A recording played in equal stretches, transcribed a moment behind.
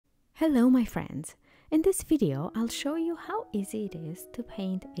Hello my friends! In this video I'll show you how easy it is to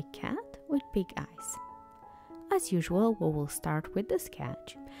paint a cat with big eyes. As usual, we will start with the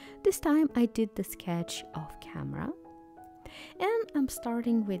sketch. This time I did the sketch off camera and I'm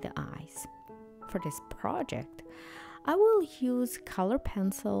starting with the eyes. For this project I will use color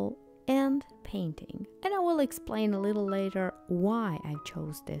pencil and painting, and I will explain a little later why I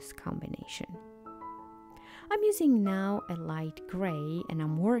chose this combination. I'm using now a light gray and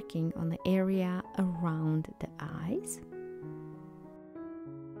I'm working on the area around the eyes.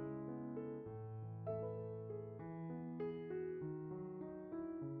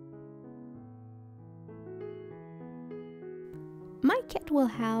 My cat will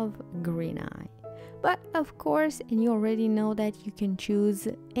have green eye, but of course, and you already know that you can choose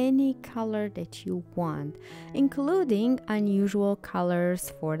any color that you want, including unusual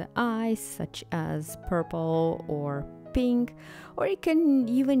colors for the eyes, such as purple or pink, or you can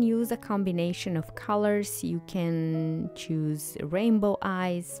even use a combination of colors. You can choose rainbow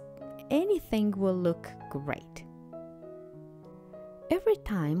eyes. Anything will look great. Every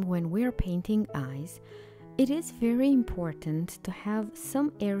time when we're painting eyes, it is very important to have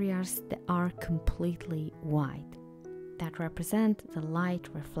some areas that are completely white, that represent the light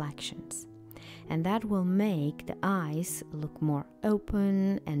reflections, and that will make the eyes look more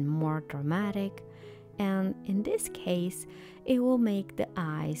open and more dramatic, and in this case it will make the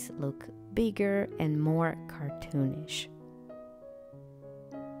eyes look bigger and more cartoonish.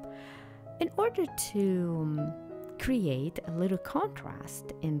 In order to create a little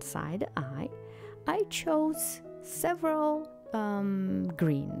contrast inside the eye, I chose several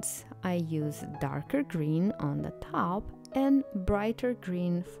greens. I use darker green on the top and brighter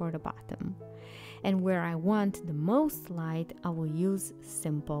green for the bottom. And where I want the most light, I will use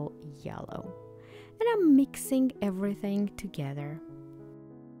simple yellow. And I'm mixing everything together.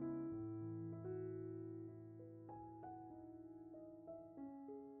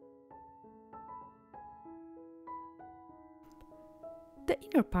 The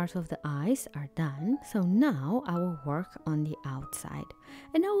inner part of the eyes are done, so now I will work on the outside,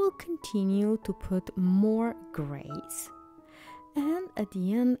 and I will continue to put more grays, and at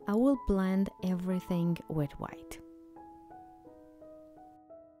the end I will blend everything with white.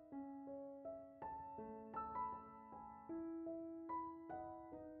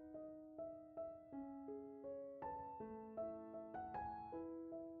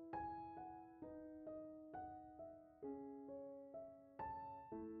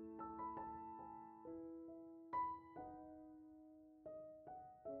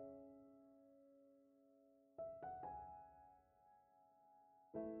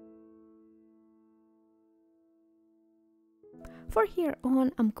 For here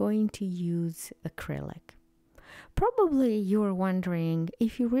on, I'm going to use acrylic. Probably you're wondering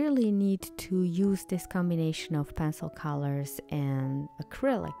if you really need to use this combination of pencil colors and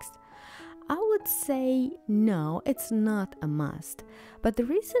acrylics. I would say no, it's not a must. But the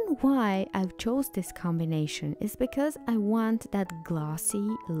reason why I've chose this combination is because I want that glossy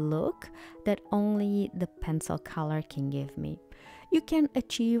look that only the pencil color can give me. You can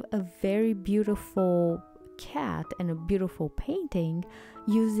achieve a very beautiful cat and a beautiful painting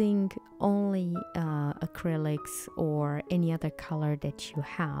using only acrylics or any other color that you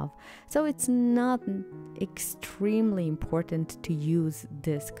have. So it's not extremely important to use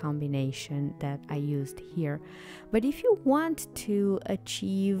this combination that I used here. But if you want to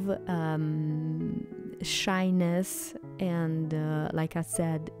achieve shyness and like I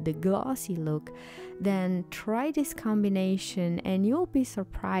said, the glossy look, then try this combination and you'll be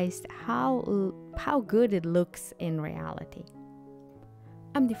surprised how good it looks in reality.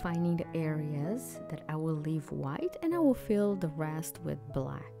 I'm defining the areas that I will leave white and I will fill the rest with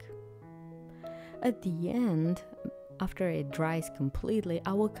black. At the end, after it dries completely,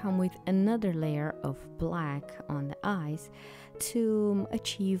 I will come with another layer of black on the eyes to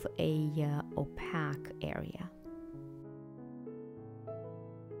achieve a opaque area.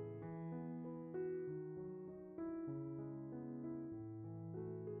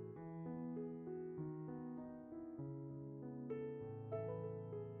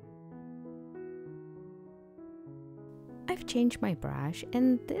 I've changed my brush,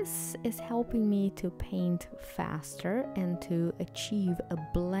 and this is helping me to paint faster and to achieve a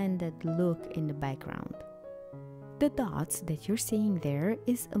blended look in the background. The dots that you're seeing there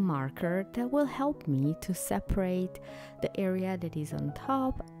is a marker that will help me to separate the area that is on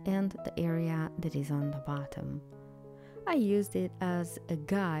top and the area that is on the bottom. I used it as a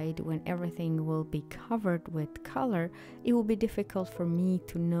guide. When everything will be covered with color, it will be difficult for me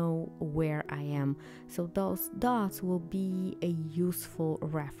to know where I am. So those dots will be a useful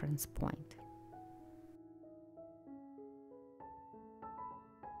reference point.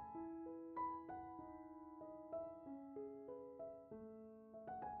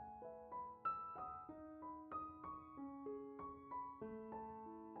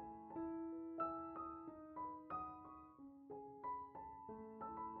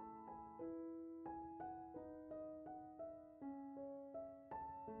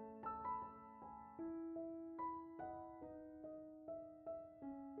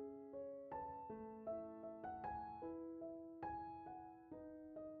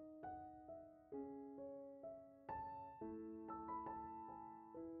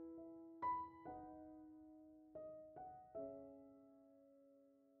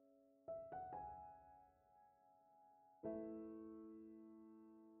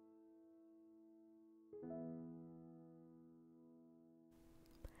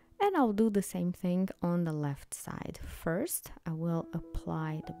 And I'll do the same thing on the left side. First, I will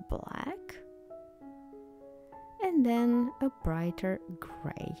apply the black and then a brighter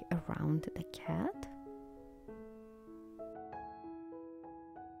gray around the cat.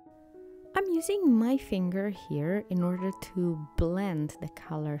 I'm using my finger here in order to blend the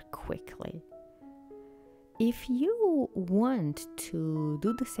color quickly. If you want to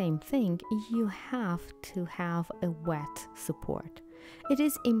do the same thing, you have to have a wet support. It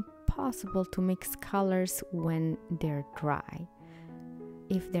is impossible to mix colors when they're dry.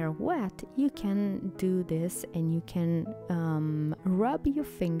 If they're wet, you can do this and you can rub your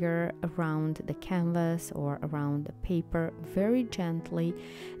finger around the canvas or around the paper very gently,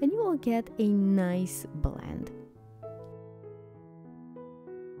 and you will get a nice blend.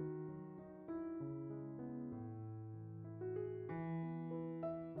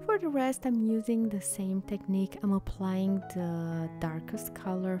 For the rest, I'm using the same technique. I'm applying the darkest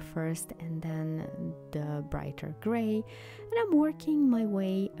color first and then the brighter gray, and I'm working my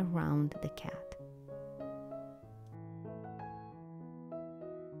way around the cat.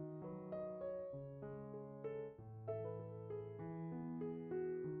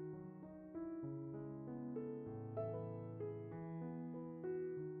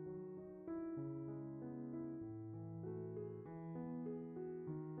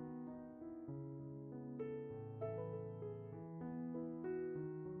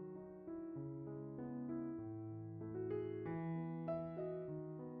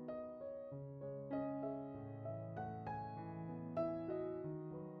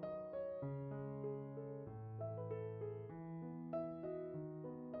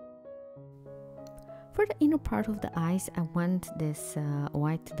 For the inner part of the eyes, I want this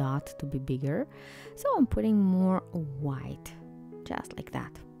white dot to be bigger, so I'm putting more white, just like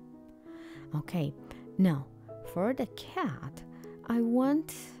that. Okay, now for the cat, I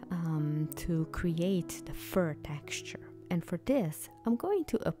want to create the fur texture, and for this, I'm going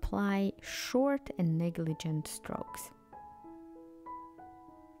to apply short and negligent strokes.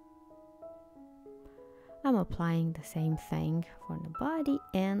 I'm applying the same thing for the body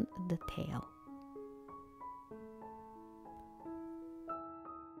and the tail.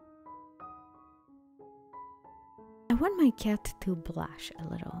 I want my cat to blush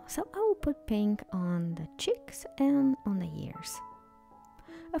a little, so I will put pink on the cheeks and on the ears.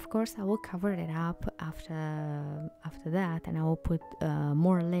 Of course, I will cover it up after that, and I will put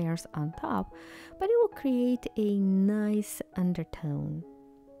more layers on top, but it will create a nice undertone.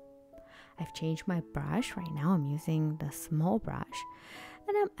 I've changed my brush. Right now I'm using the small brush,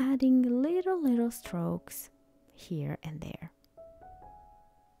 and I'm adding little strokes here and there.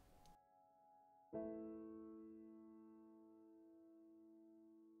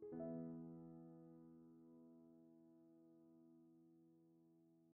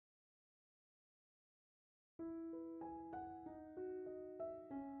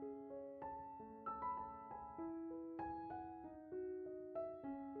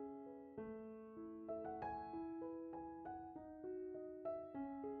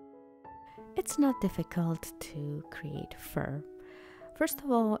 It's not difficult to create fur. First of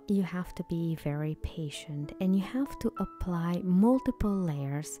all, you have to be very patient and you have to apply multiple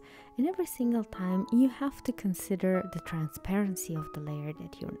layers, and every single time you have to consider the transparency of the layer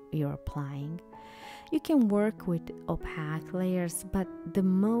that you're applying. You can work with opaque layers, but the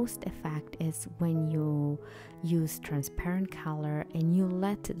most effect is when you use transparent color and you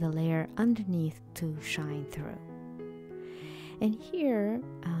let the layer underneath to shine through. And here,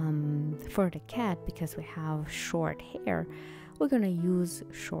 for the cat, because we have short hair, we're gonna use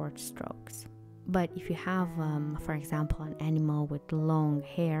short strokes. But if you have, for example, an animal with long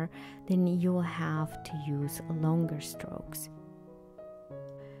hair, then you will have to use longer strokes.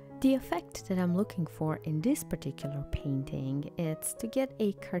 The effect that I'm looking for in this particular painting is to get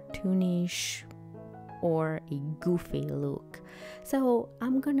a cartoonish or a goofy look. So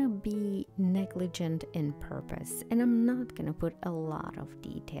I'm gonna be negligent in purpose, and I'm not gonna put a lot of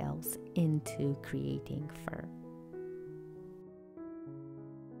details into creating fur.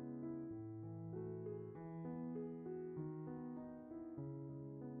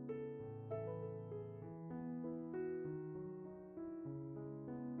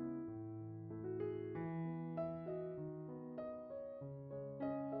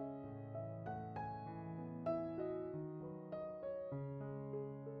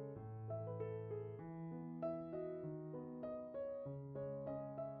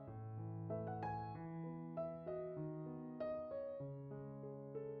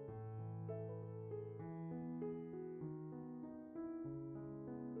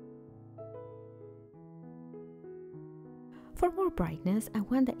 For more brightness, I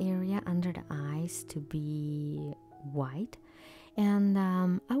want the area under the eyes to be white, and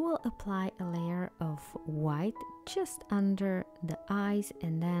I will apply a layer of white just under the eyes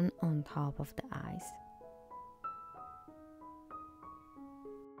and then on top of the eyes.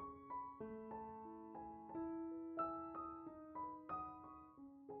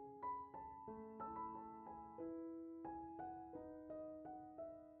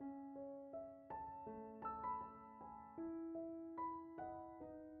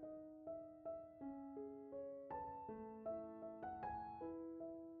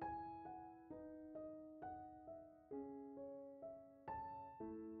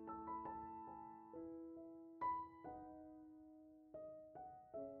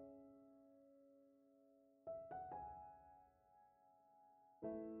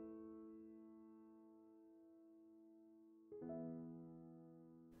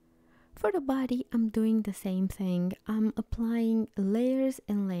 For the body, I'm doing the same thing. I'm applying layers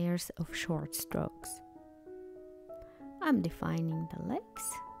and layers of short strokes. I'm defining the legs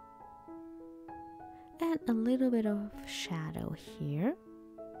and a little bit of shadow here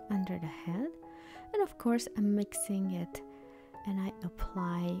under the head. And of course, I'm mixing it and I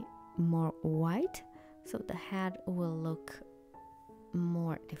apply more white so the head will look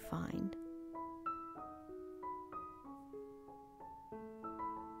more defined.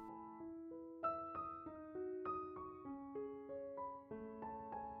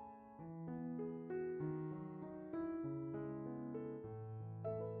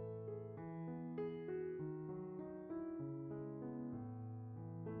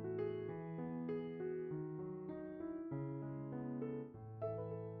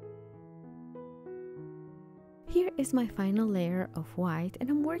 Here is my final layer of white, and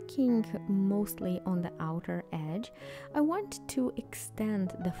I'm working mostly on the outer edge. I want to extend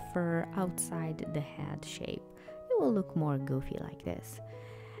the fur outside the head shape. It will look more goofy like this.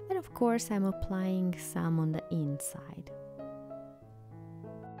 And of course, I'm applying some on the inside.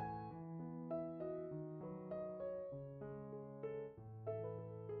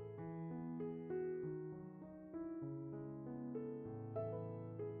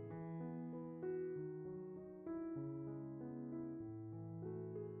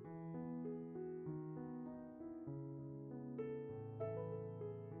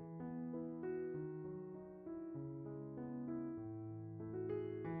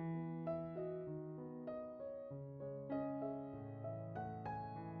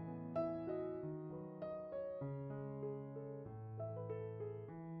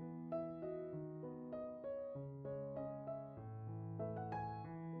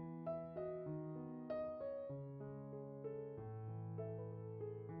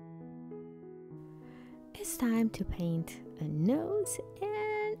 It's time to paint a nose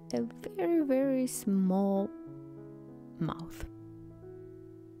and a very, very small mouth.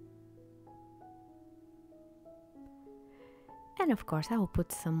 And of course, I will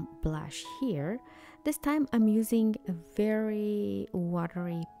put some blush here. This time I'm using a very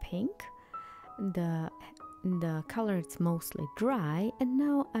watery pink. The color is mostly dry, and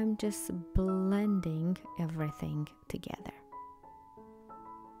now I'm just blending everything together.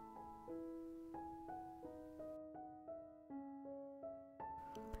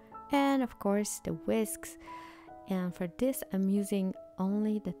 And of course the whisks, and for this I'm using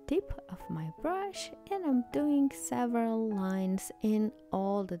only the tip of my brush, and I'm doing several lines in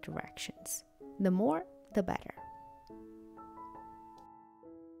all the directions. The more the better.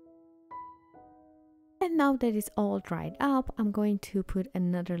 And now that it's all dried up, I'm going to put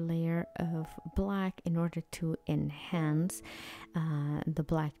another layer of black in order to enhance the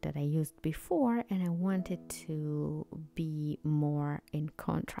black that I used before, and I want it to be more in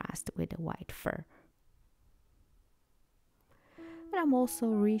contrast with the white fur. And I'm also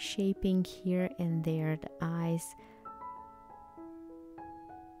reshaping here and there the eyes.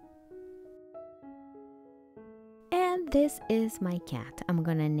 And this is my cat. I'm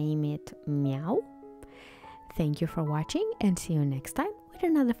gonna name it Meow. Thank you for watching and see you next time with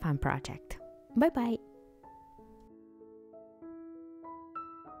another fun project. Bye bye.